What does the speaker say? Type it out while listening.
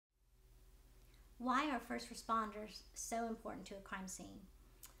Why are first responders so important to a crime scene?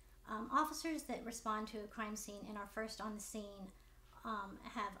 Officers that respond to a crime scene and are first on the scene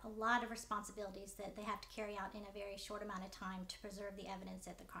have a lot of responsibilities that they have to carry out in a very short amount of time to preserve the evidence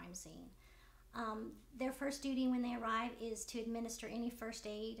at the crime scene. Their first duty when they arrive is to administer any first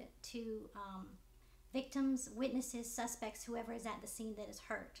aid to victims, witnesses, suspects, whoever is at the scene that is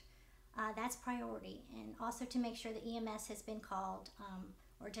hurt. That's priority, and also to make sure that EMS has been called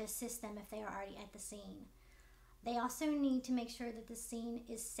or to assist them if they are already at the scene. They also need to make sure that the scene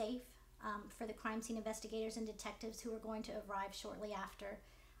is safe for the crime scene investigators and detectives who are going to arrive shortly after,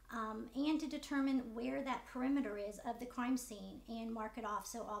 and to determine where that perimeter is of the crime scene and mark it off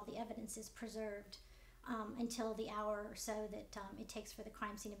so all the evidence is preserved until the hour or so that it takes for the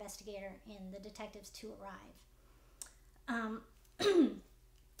crime scene investigator and the detectives to arrive.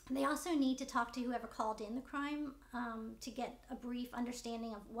 They also need to talk to whoever called in the crime to get a brief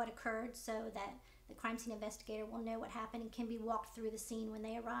understanding of what occurred so that the crime scene investigator will know what happened and can be walked through the scene when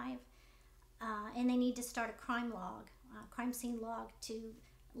they arrive. And they need to start a crime scene log to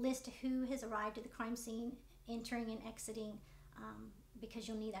list who has arrived at the crime scene, entering and exiting, because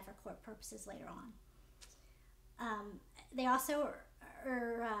you'll need that for court purposes later on. They also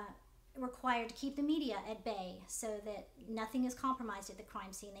are required to keep the media at bay so that nothing is compromised at the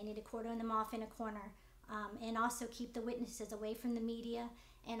crime scene. They need to cordon them off in a corner, and also keep the witnesses away from the media,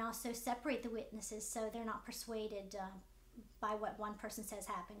 and also separate the witnesses so they're not persuaded by what one person says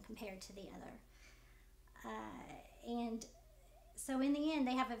happened compared to the other. And so in the end,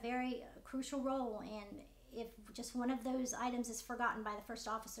 they have a very crucial role, and if just one of those items is forgotten by the first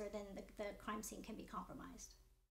officer, then the crime scene can be compromised.